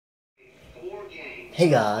Hey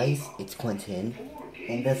guys, it's Quentin,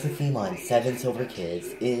 and that's the theme on 7 Silver Kids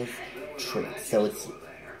is tricks. So it's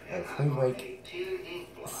spring break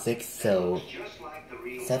 6, so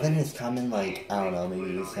 7 is common, like, I don't know,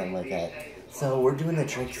 maybe something like that. So we're doing a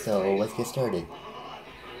trick, so let's get started.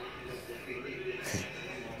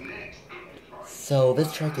 So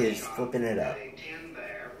this trick is flipping it up.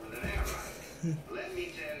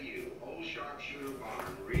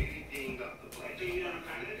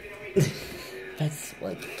 That's,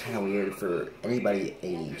 like, kind of weird for anybody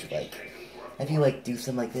age. Like, if you, like, do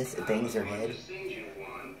something like this, it bangs your head.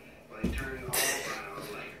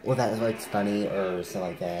 Well, that, like, funny or something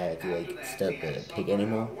like that. If you, like, step the pig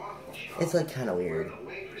animal. It's, like, kind of weird.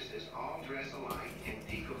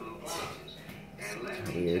 Kind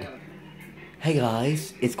of weird. Hey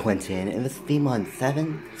guys, it's Quentin, and this theme on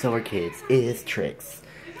 7 Silver Kids is tricks.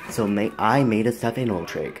 So I made a stuffed animal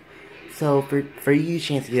trick. So for you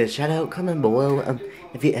chance to get a shout out, comment below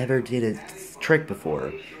if you ever did a trick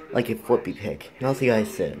before, like a flippy pick. And I'll see you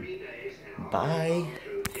guys soon. Bye.